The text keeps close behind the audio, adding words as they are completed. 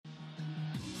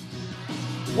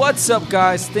What's up,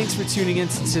 guys? Thanks for tuning in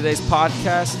to today's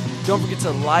podcast. Don't forget to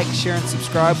like, share, and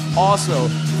subscribe. Also,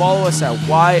 follow us at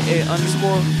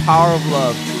YA_Power of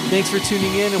Love. Thanks for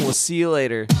tuning in, and we'll see you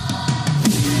later.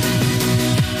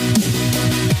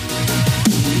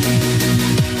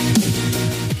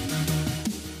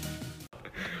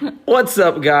 What's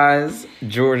up, guys?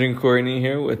 George and Courtney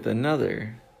here with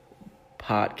another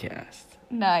podcast.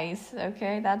 Nice.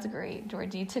 Okay, that's great,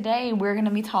 Georgie. Today, we're going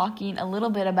to be talking a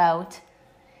little bit about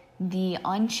the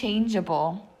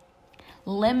unchangeable,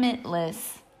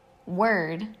 limitless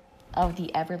word of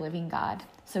the ever-living God.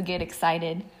 So get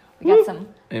excited. We got some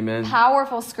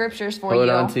powerful scriptures for you. Hold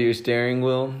on to your steering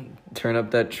wheel, turn up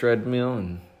that treadmill,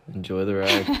 and enjoy the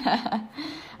ride.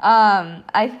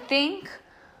 I think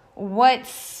what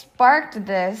sparked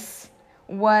this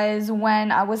was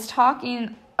when I was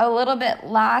talking a little bit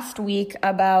last week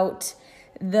about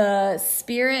the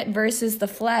spirit versus the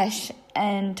flesh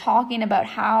and talking about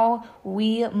how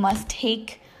we must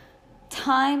take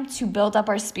time to build up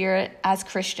our spirit as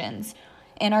Christians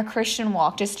in our Christian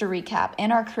walk. Just to recap,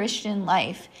 in our Christian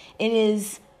life, it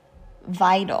is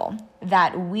vital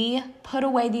that we put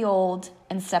away the old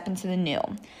and step into the new.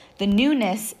 The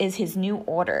newness is his new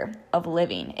order of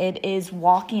living. It is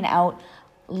walking out,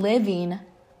 living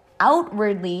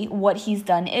outwardly what he's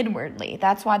done inwardly.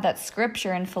 That's why that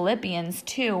scripture in Philippians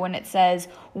 2, when it says,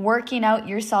 working out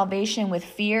your salvation with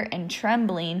fear and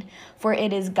trembling, for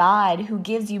it is God who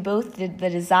gives you both the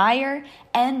desire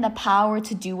and the power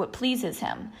to do what pleases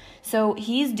him. So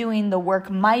he's doing the work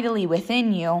mightily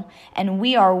within you, and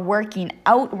we are working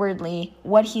outwardly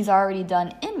what he's already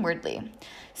done inwardly.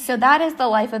 So that is the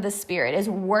life of the Spirit, is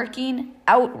working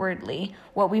outwardly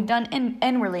what we've done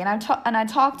inwardly. And I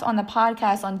talked on the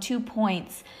podcast on 2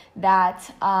 points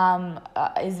that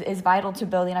is vital to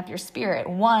building up your spirit.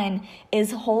 One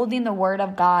is holding the word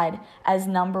of God as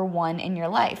number one in your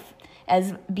life,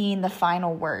 as being the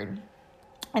final word.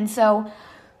 And so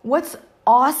what's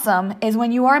awesome is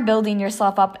when you are building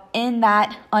yourself up in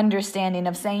that understanding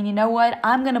of saying, you know what,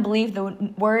 I'm going to believe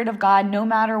the word of God no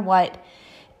matter what.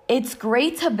 It's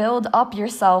great to build up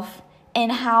yourself in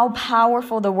how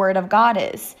powerful the word of God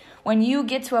is. When you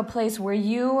get to a place where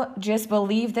you just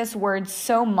believe this word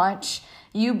so much,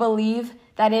 you believe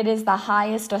that it is the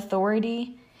highest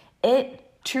authority, it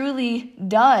truly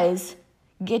does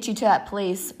get you to that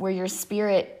place where your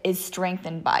spirit is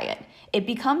strengthened by it. It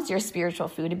becomes your spiritual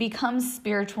food. It becomes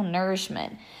spiritual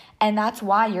nourishment. And that's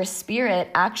why your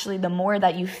spirit, actually, the more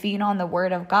that you feed on the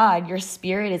word of God, your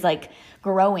spirit is like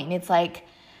growing. It's like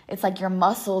your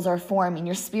muscles are forming,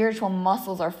 your spiritual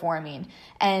muscles are forming.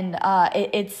 And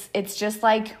it's just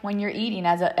like when you're eating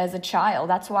as a child.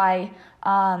 That's why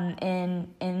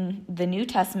in the New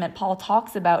Testament, Paul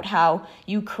talks about how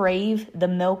you crave the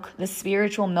milk, the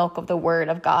spiritual milk of the word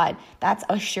of God. That's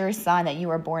a sure sign that you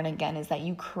are born again, is that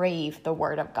you crave the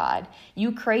word of God.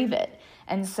 You crave it.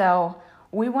 And so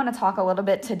we want to talk a little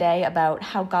bit today about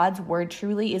how God's word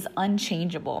truly is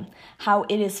unchangeable, how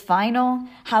it is final,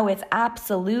 how it's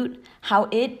absolute, how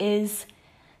it is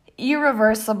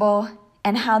irreversible,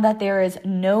 and how that there is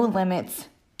no limits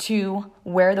to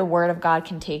where the word of God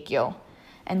can take you.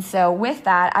 And so with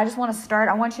that, I just want to start.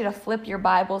 I want you to flip your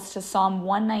Bibles to Psalm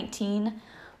 119,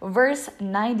 verse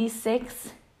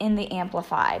 96 in the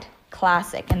Amplified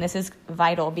Classic. And this is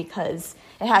vital because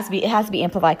it has to be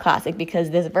Amplified Classic, because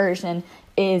this version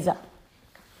is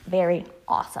very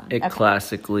awesome. It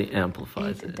classically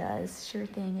amplifies it. It does. Sure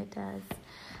thing, it does.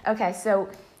 Okay, so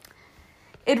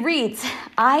it reads,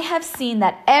 I have seen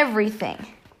that everything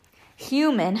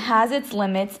human has its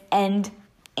limits and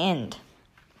end.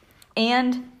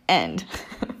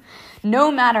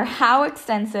 No matter how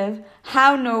extensive,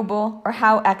 how noble, or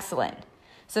how excellent.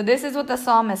 So this is what the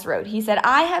psalmist wrote. He said,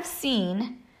 I have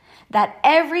seen that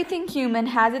everything human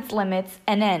has its limits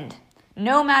and end,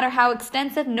 no matter how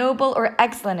extensive, noble, or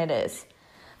excellent it is.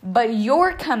 But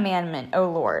your commandment, O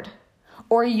Lord,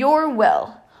 or your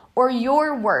will, or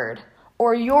your word,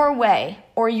 or your way,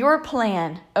 or your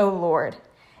plan, O Lord,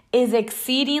 is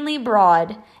exceedingly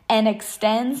broad and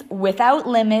extends without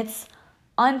limits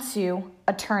unto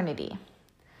eternity.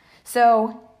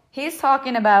 So he's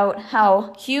talking about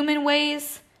how human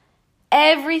ways,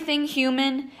 everything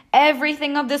human,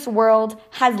 everything of this world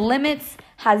has limits,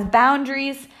 has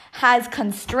boundaries, has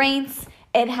constraints.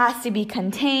 It has to be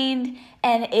contained,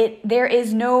 and there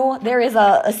is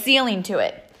a ceiling to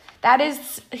it. That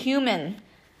is human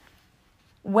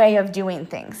way of doing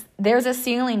things. There's a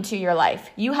ceiling to your life.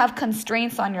 You have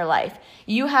constraints on your life.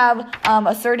 You have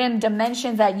a certain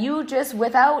dimensions that you just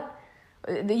without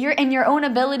in your own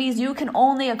abilities, you can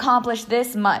only accomplish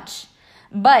this much.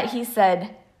 But he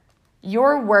said,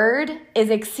 Your word is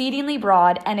exceedingly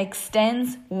broad and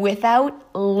extends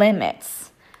without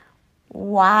limits.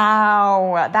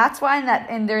 Wow. That's why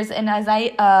in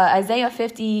Isaiah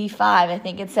 55, I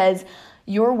think it says,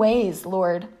 your ways,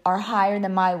 Lord, are higher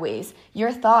than my ways.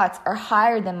 Your thoughts are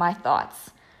higher than my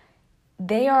thoughts.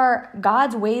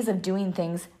 God's ways of doing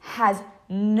things has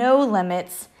no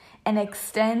limits and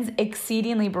extends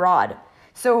exceedingly broad.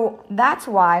 So that's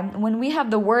why when we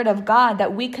have the word of God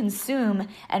that we consume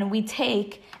and we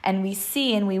take and we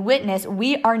see and we witness,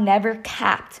 we are never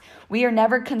capped. We are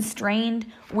never constrained.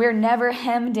 We're never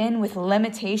hemmed in with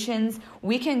limitations.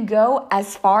 We can go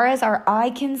as far as our eye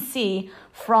can see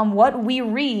from what we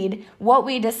read, what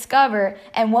we discover,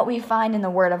 and what we find in the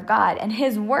Word of God. And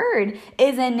His Word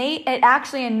it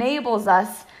actually enables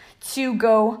us to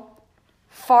go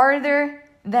farther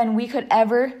than we could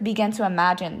ever begin to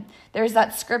imagine. There's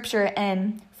that scripture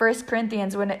in 1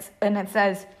 Corinthians when it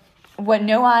says, what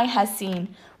no eye has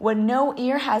seen, what no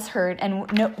ear has heard, and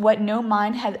what no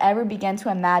mind has ever begun to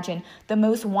imagine, the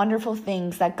most wonderful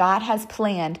things that God has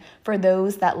planned for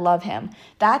those that love Him.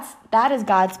 That is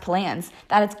God's plans.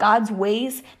 That is God's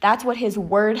ways. That's what His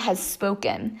word has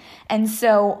spoken. And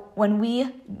so when we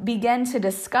begin to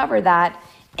discover that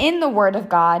in the Word of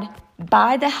God,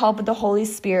 by the help of the Holy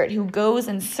Spirit, who goes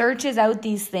and searches out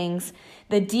these things,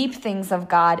 the deep things of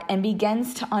God, and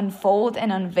begins to unfold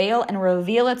and unveil and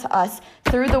reveal it to us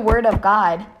through the Word of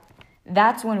God,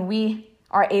 that's when we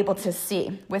are able to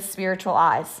see with spiritual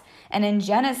eyes. And in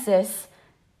Genesis,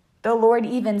 the Lord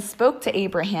even spoke to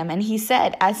Abraham, and He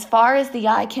said, as far as the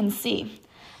eye can see,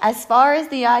 as far as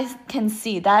the eye can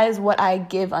see, that is what I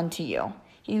give unto you.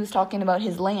 He was talking about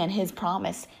His land, His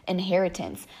promise,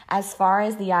 inheritance, as far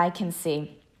as the eye can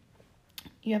see.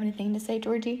 You have anything to say,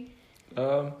 Georgie?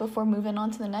 Before moving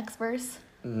on to the next verse?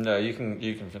 No, you can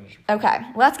finish. Okay,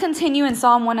 let's continue in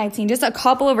Psalm 119. Just a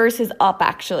couple of verses up,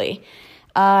 actually.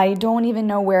 I don't even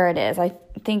know where it is. I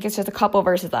think it's just a couple of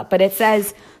verses up. But it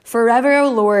says, forever,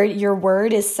 O Lord, your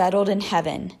word is settled in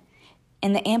heaven.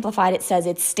 In the Amplified, it says,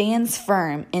 it stands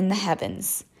firm in the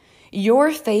heavens.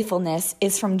 Your faithfulness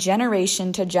is from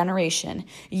generation to generation.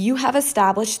 You have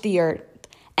established the earth,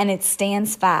 and it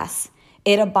stands fast.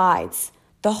 It abides.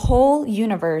 The whole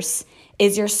universe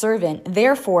is your servant.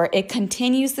 Therefore, it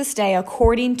continues to stay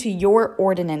according to your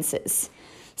ordinances.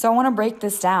 So I want to break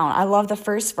this down. I love the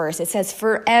first verse. It says,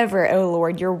 forever, O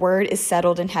Lord, your word is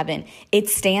settled in heaven. It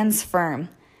stands firm.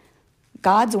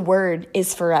 God's word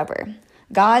is forever.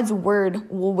 God's word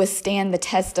will withstand the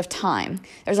test of time.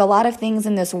 There's a lot of things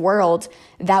in this world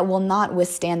that will not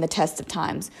withstand the test of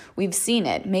times. We've seen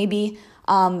it. Maybe,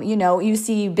 you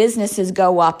see businesses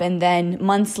go up and then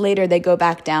months later they go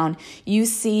back down. You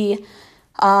see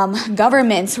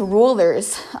governments,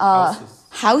 rulers,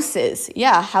 houses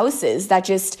that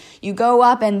just, you go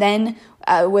up and then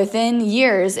within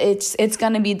years, it's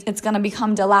gonna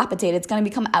become dilapidated. It's gonna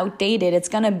become outdated. It's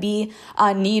gonna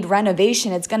need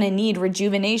renovation. It's gonna need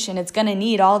rejuvenation. It's gonna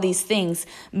need all these things.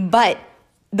 But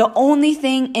the only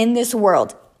thing in this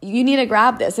world, you need to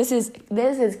grab this. This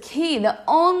is key. The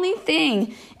only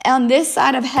thing on this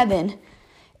side of heaven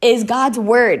is God's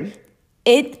word.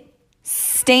 It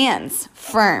stands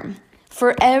firm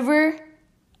forever.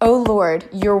 O Lord,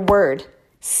 your word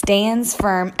stands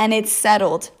firm and it's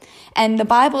settled. And the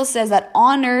Bible says that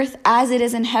on earth as it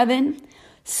is in heaven,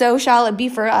 so shall it be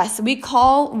for us. We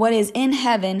call what is in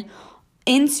heaven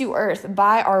into earth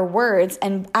by our words.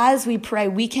 And as we pray,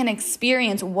 we can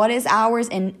experience what is ours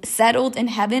and settled in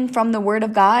heaven from the word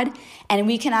of God. And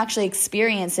we can actually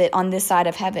experience it on this side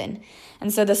of heaven.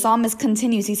 And so the psalmist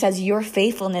continues. He says, your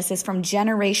faithfulness is from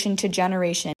generation to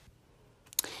generation.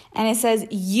 And it says,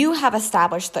 you have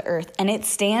established the earth and it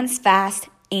stands fast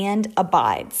and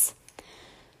abides.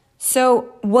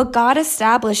 So what God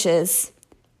establishes,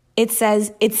 it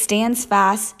says it stands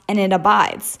fast and it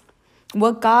abides.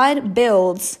 What God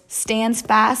builds stands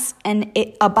fast and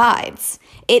it abides.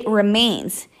 It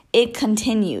remains. It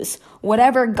continues.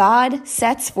 Whatever God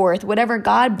sets forth, whatever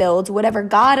God builds, whatever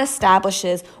God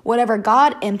establishes, whatever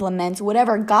God implements,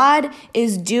 whatever God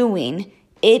is doing,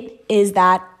 it is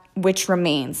that which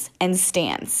remains and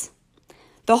stands.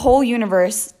 The whole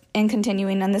universe, and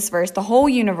continuing on this verse, the whole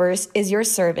universe is your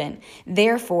servant.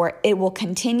 Therefore, it will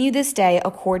continue this day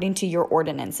according to your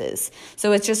ordinances.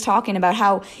 So it's just talking about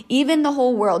how even the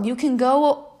whole world, you can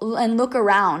go and look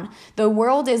around. The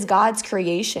world is God's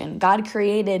creation. God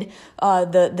created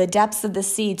the depths of the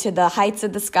sea to the heights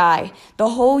of the sky. The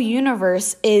whole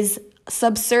universe is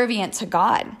subservient to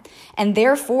God. And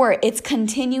therefore, it's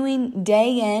continuing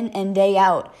day in and day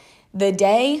out. The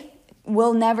day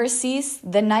will never cease.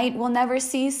 The night will never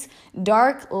cease.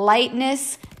 Dark,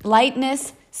 lightness,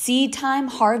 seed time,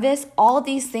 harvest, all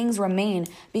these things remain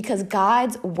because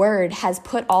God's word has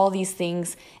put all these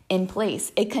things in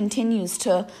place. It continues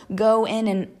to go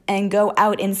in and go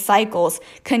out in cycles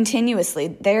continuously.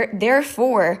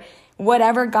 Therefore,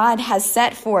 whatever God has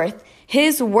set forth,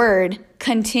 his word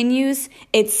continues,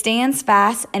 it stands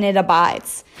fast, and it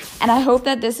abides. And I hope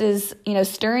that this is,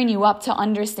 stirring you up to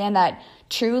understand that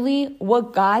truly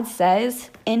what God says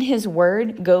in his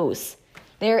word goes.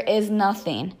 There is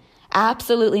nothing,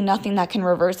 absolutely nothing that can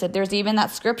reverse it. There's even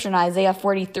that scripture in Isaiah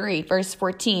 43, verse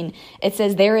 14. It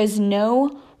says, there is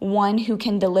no one who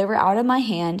can deliver out of my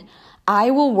hand.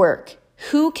 I will work.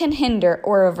 Who can hinder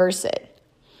or reverse it?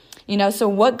 So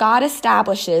what God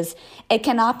establishes, it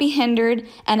cannot be hindered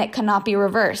and it cannot be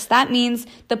reversed. That means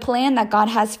the plan that God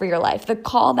has for your life, the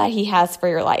call that he has for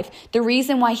your life, the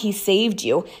reason why he saved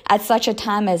you at such a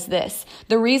time as this,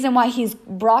 the reason why he's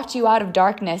brought you out of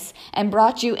darkness and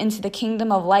brought you into the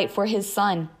kingdom of light for his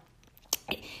son.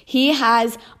 He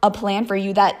has a plan for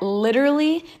you that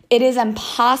literally it is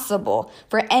impossible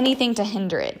for anything to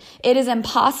hinder it. It is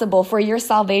impossible for your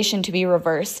salvation to be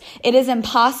reversed. It is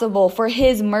impossible for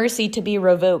his mercy to be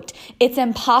revoked. It's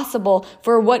impossible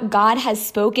for what God has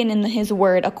spoken in his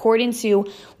word according to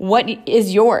what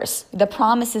is yours, the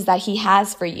promises that he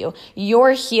has for you,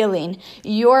 your healing,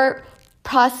 your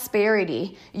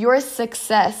prosperity, your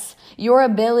success, your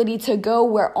ability to go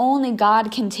where only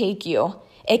God can take you.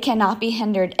 It cannot be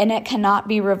hindered and it cannot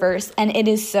be reversed, and it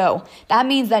is so. That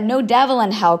means that no devil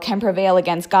in hell can prevail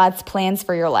against God's plans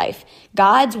for your life.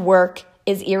 God's work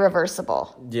is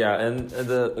irreversible. Yeah, and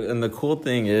the cool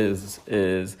thing is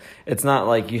it's not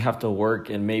like you have to work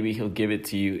and maybe he'll give it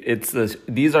to you.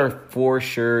 These are for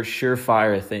sure,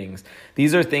 surefire things.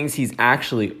 These are things he's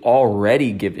actually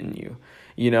already given you.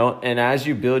 And as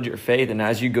you build your faith and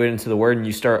as you go into the word and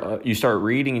you start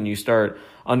reading and you start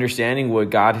understanding what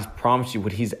God has promised you,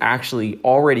 what he's actually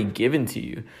already given to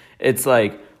you, it's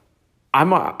like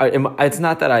it's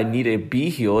not that I need to be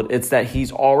healed. It's that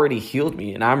he's already healed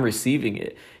me and I'm receiving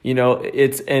it.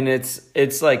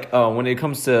 It's like when it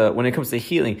comes to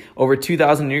healing, over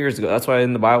 2,000 years ago, that's why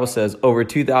in the Bible says over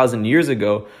 2,000 years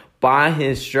ago, by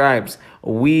his stripes,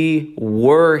 we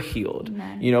were healed,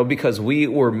 Amen. Because we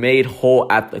were made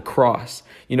whole at the cross.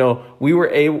 When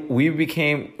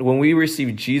we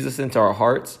received Jesus into our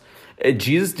hearts,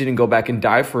 Jesus didn't go back and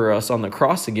die for us on the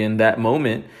cross again that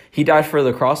moment. He died for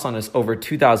the cross on us over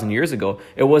 2,000 years ago.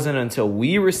 It wasn't until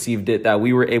we received it that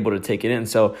we were able to take it in.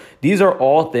 So these are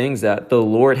all things that the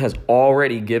Lord has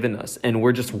already given us, and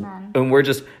we're just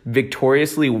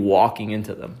victoriously walking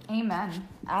into them. Amen.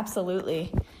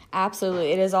 Absolutely.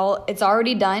 Absolutely. It's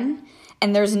already done,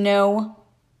 and there's no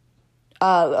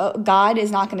God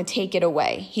is not going to take it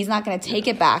away. He's not going to take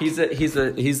it back. He's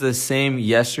the same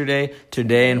yesterday,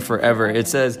 today, and forever. It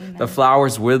says the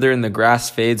flowers wither and the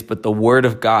grass fades, but the word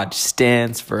of God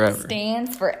stands forever.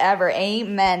 Stands forever.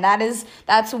 Amen.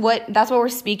 That's what we're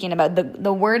speaking about.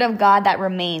 The word of God that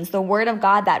remains, the word of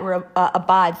God that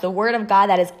abides, the word of God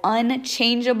that is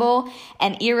unchangeable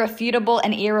and irrefutable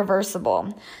and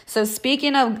irreversible. So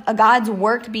speaking of God's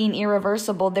work being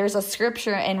irreversible, there's a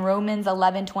scripture in Romans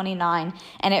 11:29.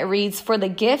 And it reads, for the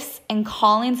gifts and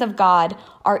callings of God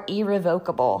are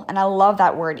irrevocable. And I love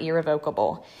that word,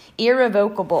 irrevocable.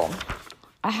 Irrevocable.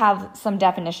 I have some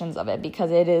definitions of it because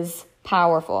it is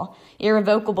powerful.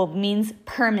 Irrevocable means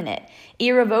permanent.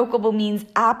 Irrevocable means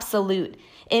absolute.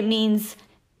 It means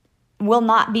will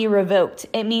not be revoked.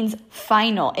 It means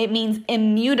final. It means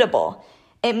immutable.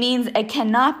 It means it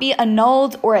cannot be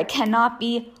annulled or it cannot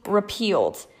be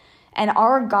repealed. And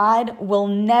our God will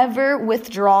never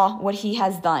withdraw what he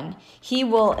has done. He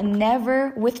will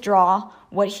never withdraw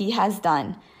what he has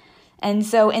done. And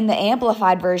so in the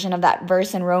amplified version of that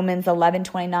verse in Romans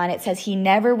 11:29, it says he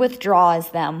never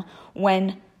withdraws them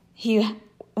once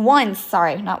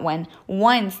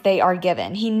they are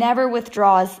given. He never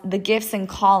withdraws the gifts and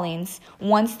callings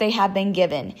once they have been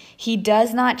given. He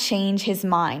does not change his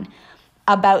mind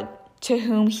about to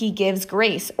whom he gives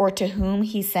grace or to whom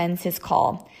he sends his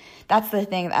call. That's the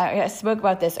thing. I spoke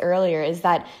about this earlier, is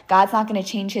that God's not going to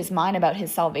change his mind about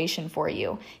his salvation for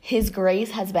you. His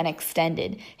grace has been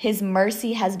extended. His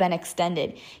mercy has been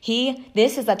extended.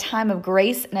 This is a time of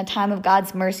grace and a time of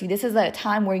God's mercy. This is a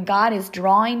time where God is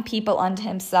drawing people unto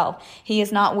himself. He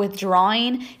is not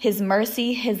withdrawing his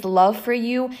mercy, his love for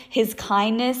you, his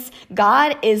kindness.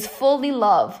 God is fully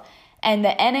love. And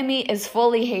the enemy is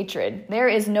fully hatred. There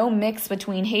is no mix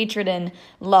between hatred and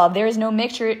love. There is no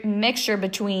mixture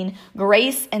between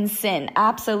grace and sin.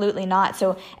 Absolutely not.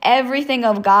 So everything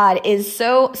of God is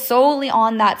so solely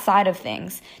on that side of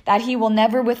things, that he will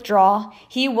never withdraw,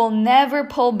 he will never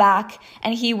pull back,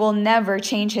 and he will never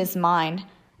change his mind.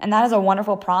 And that is a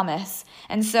wonderful promise.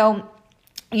 And so,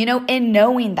 in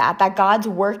knowing that God's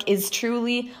work is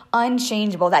truly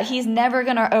unchangeable, that he's never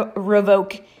going to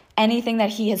revoke anything that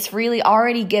he has freely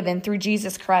already given through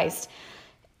Jesus Christ.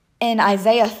 In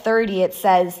Isaiah 30, it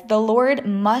says, the Lord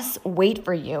must wait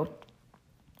for you.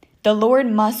 The Lord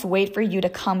must wait for you to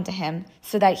come to him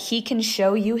so that he can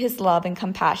show you his love and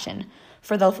compassion.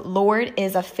 For the Lord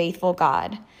is a faithful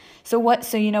God. So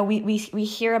we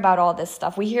hear about all this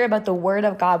stuff. We hear about the word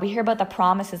of God. We hear about the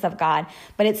promises of God.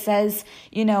 But it says,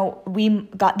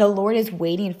 the Lord is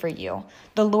waiting for you.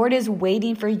 The Lord is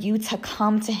waiting for you to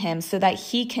come to him so that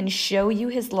he can show you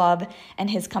his love and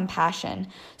his compassion.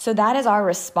 So that is our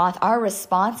response. Our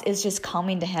response is just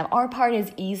coming to him. Our part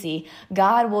is easy.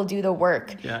 God will do the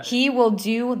work. Yeah. He will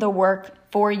do the work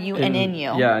for you and in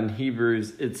you. Yeah, in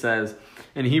Hebrews, it says,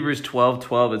 in Hebrews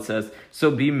 12:12, it says,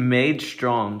 so be made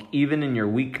strong even in your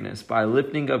weakness by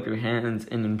lifting up your hands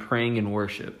and in praying and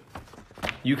worship.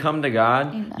 You come to God,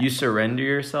 Amen. You surrender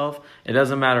yourself. It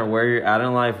doesn't matter where you're at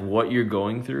in life, what you're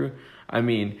going through. I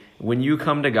mean, when you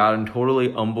come to God and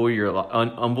totally humble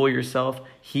yourself,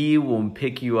 he will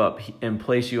pick you up and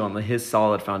place you on his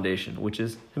solid foundation, which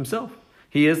is himself.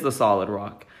 He is the solid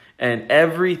rock. And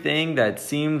everything that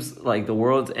seems like the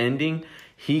world's ending,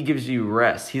 he gives you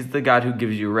rest. He's the God who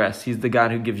gives you rest. He's the God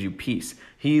who gives you peace.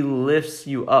 He lifts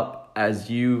you up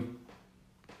as you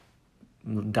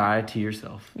die to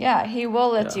yourself. Yeah, he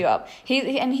will lift you up.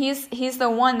 He's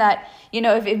the one that,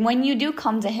 when you do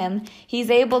come to him, he's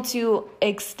able to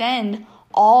extend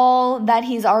all that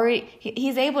he's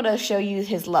able to show you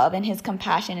his love and his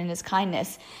compassion and his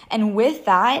kindness. And with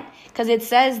that, because it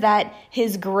says that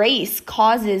his grace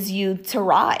causes you to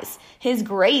rise. His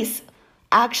grace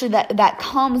actually that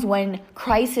comes when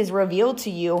Christ is revealed to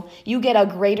you. You get a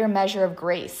greater measure of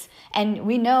grace. And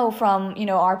we know from,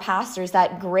 our pastors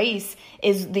that grace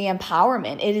is the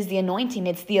empowerment. It is the anointing.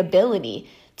 It's the ability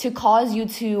to cause you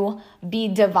to be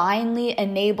divinely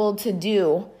enabled to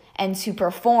do and to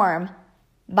perform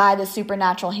by the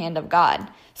supernatural hand of God.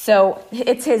 So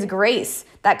it's his grace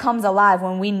that comes alive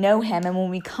when we know him and when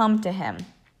we come to him.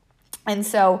 And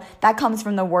so that comes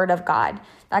from the word of God.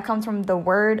 That comes from the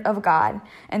word of God.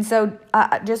 And so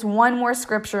just one more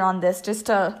scripture on this, just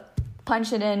to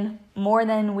punch it in more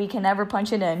than we can ever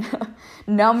punch it in.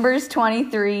 Numbers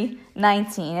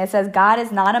 23:19. It says, God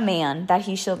is not a man that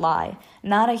he should lie,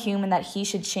 not a human that he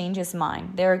should change his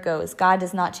mind. There it goes. God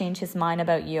does not change his mind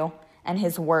about you. And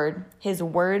his word,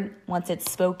 once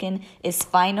it's spoken, is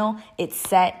final, it's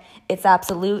set, it's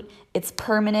absolute, it's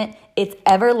permanent, it's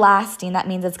everlasting. That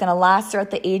means it's going to last throughout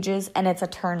the ages, and it's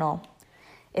eternal.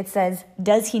 It says,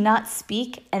 does he not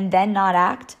speak and then not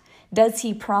act? Does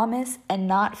he promise and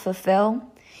not fulfill?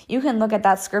 You can look at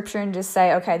that scripture and just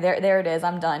say, okay, there it is,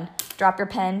 I'm done. Drop your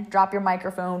pen, drop your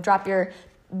microphone, drop your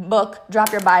book,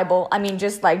 drop your Bible.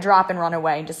 Just drop and run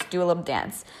away. Just do a little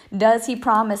dance. Does he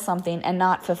promise something and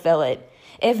not fulfill it?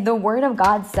 If the word of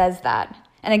God says that,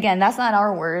 and again, that's not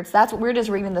our words. We're just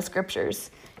reading the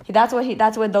scriptures. That's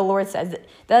what the Lord says.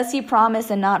 Does he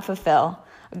promise and not fulfill?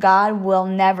 God will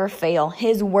never fail.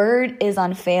 His word is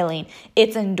unfailing.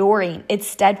 It's enduring. It's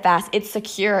steadfast. It's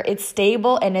secure. It's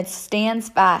stable, and it stands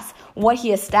fast. What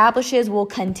he establishes will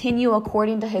continue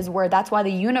according to his word. That's why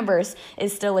the universe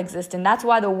is still existing. That's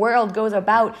why the world goes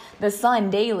about the sun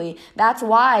daily. That's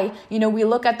why, we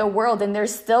look at the world and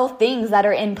there's still things that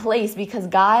are in place, because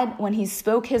God, when he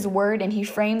spoke his word and he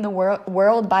framed the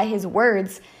world by his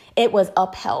words, it was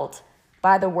upheld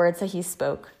by the words that he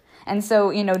spoke. And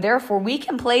so, therefore, we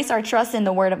can place our trust in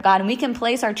the word of God, and we can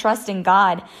place our trust in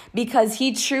God, because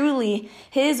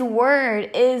his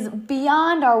word is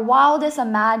beyond our wildest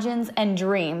imagines and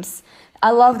dreams.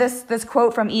 I love this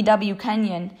quote from E.W.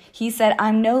 Kenyon. He said,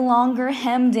 I'm no longer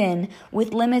hemmed in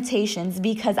with limitations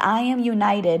because I am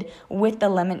united with the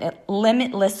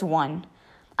limitless one.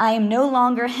 I am no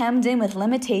longer hemmed in with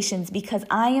limitations because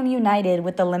I am united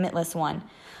with the limitless one.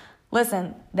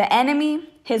 Listen, the enemy,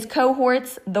 his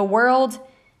cohorts, the world,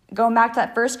 going back to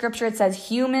that first scripture, it says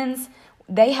humans,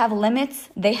 they have limits,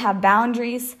 they have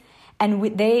boundaries, and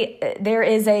there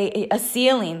is a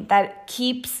ceiling that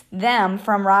keeps them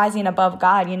from rising above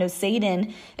God.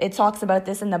 Satan, it talks about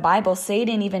this in the Bible.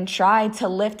 Satan even tried to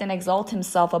lift and exalt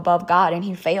himself above God, and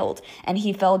he failed, and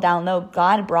he fell down low.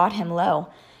 God brought him low.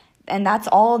 And that's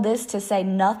all this to say,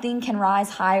 nothing can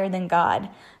rise higher than God.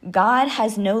 God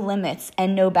has no limits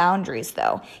and no boundaries,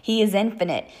 though. He is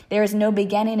infinite. There is no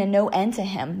beginning and no end to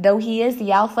him. Though he is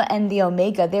the Alpha and the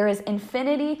Omega, there is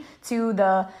infinity to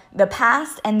the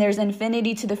past and there's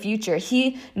infinity to the future.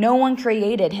 No one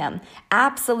created him.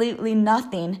 Absolutely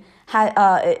nothing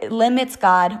limits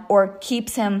God or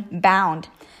keeps him bound.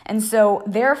 And so,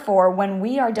 therefore, when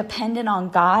we are dependent on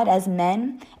God as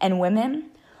men and women,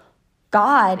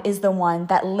 God is the one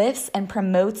that lifts and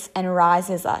promotes and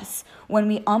rises us. When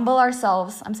we humble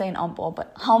ourselves, I'm saying humble,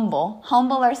 but humble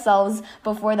ourselves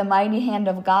before the mighty hand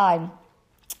of God,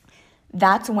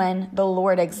 that's when the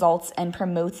Lord exalts and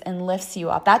promotes and lifts you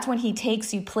up. That's when he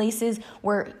takes you places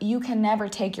where you can never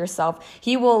take yourself.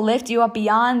 He will lift you up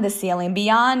beyond the ceiling,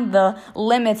 beyond the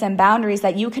limits and boundaries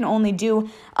that you can only do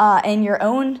in your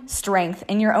own strength,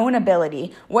 in your own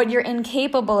ability. What you're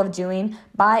incapable of doing,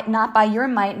 not by your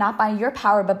might, not by your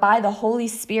power, but by the Holy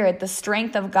Spirit, the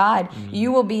strength of God.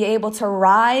 You will be able to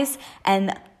rise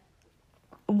and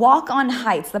walk on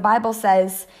heights. The Bible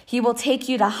says he will take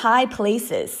you to high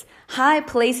places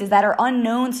that are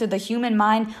unknown to the human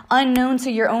mind, unknown to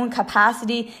your own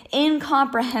capacity,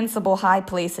 incomprehensible high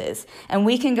places. And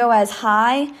we can go as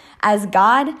high as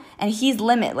God, and he's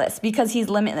limitless because he's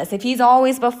limitless. If he's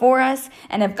always before us,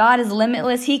 and if God is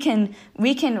limitless, we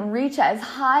can reach as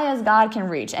high as God can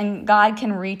reach, and God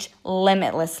can reach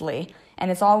limitlessly.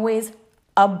 And it's always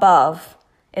above.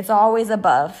 It's always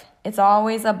above. It's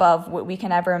always above what we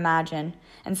can ever imagine.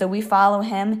 And so we follow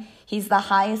him. He's the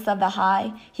highest of the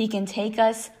high. He can take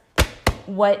us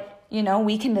what,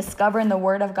 we can discover in the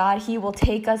word of God. He will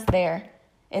take us there.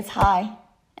 It's high.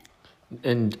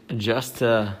 And just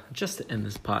to end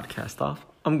this podcast off,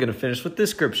 I'm going to finish with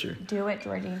this scripture. Do it,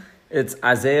 Georgie. It's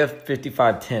Isaiah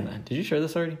 55:10. Did you share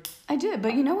this already? I did,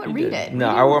 but you know what? Read it. No,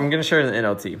 I'm going to share it in the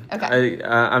NLT. Okay.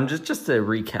 I'm just to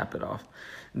recap it off.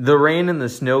 The rain and the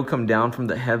snow come down from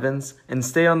the heavens and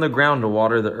stay on the ground to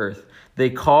water the earth. They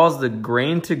cause the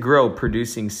grain to grow,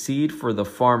 producing seed for the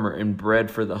farmer and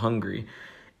bread for the hungry.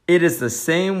 It is the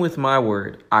same with my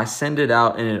word. I send it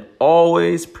out and it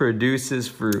always produces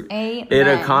fruit. Amen. It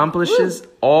accomplishes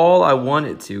all I want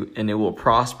it to, and it will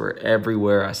prosper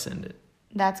everywhere I send it.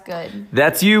 That's good.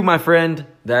 That's you, my friend.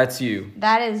 That's you.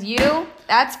 That is you.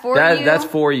 That's for you. That's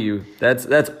for you.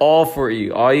 That's all for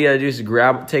you. All you gotta do is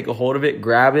take a hold of it,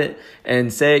 grab it,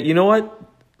 and say, you know what,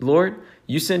 Lord,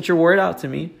 you sent your word out to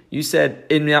me. You said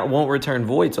it won't return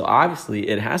void, so obviously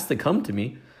it has to come to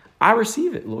me. I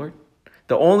receive it, Lord.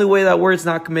 The only way that word's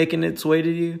not making its way to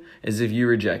you is if you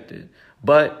reject it.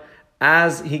 But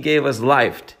as he gave us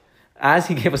life,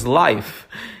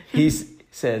 he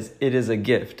says it is a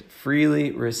gift.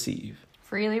 Freely receive.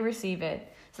 Freely receive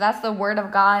it. So that's the word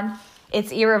of God.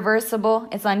 It's irreversible.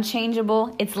 It's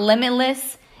unchangeable. It's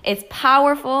limitless. It's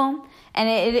powerful. And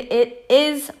it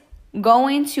is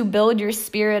going to build your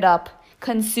spirit up.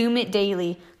 Consume it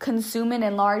daily. Consume it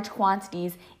in large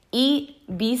quantities.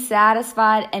 Eat, be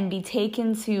satisfied, and be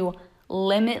taken to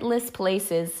limitless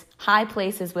places, high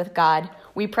places with God.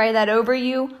 We pray that over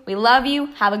you. We love you.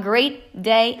 Have a great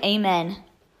day. Amen.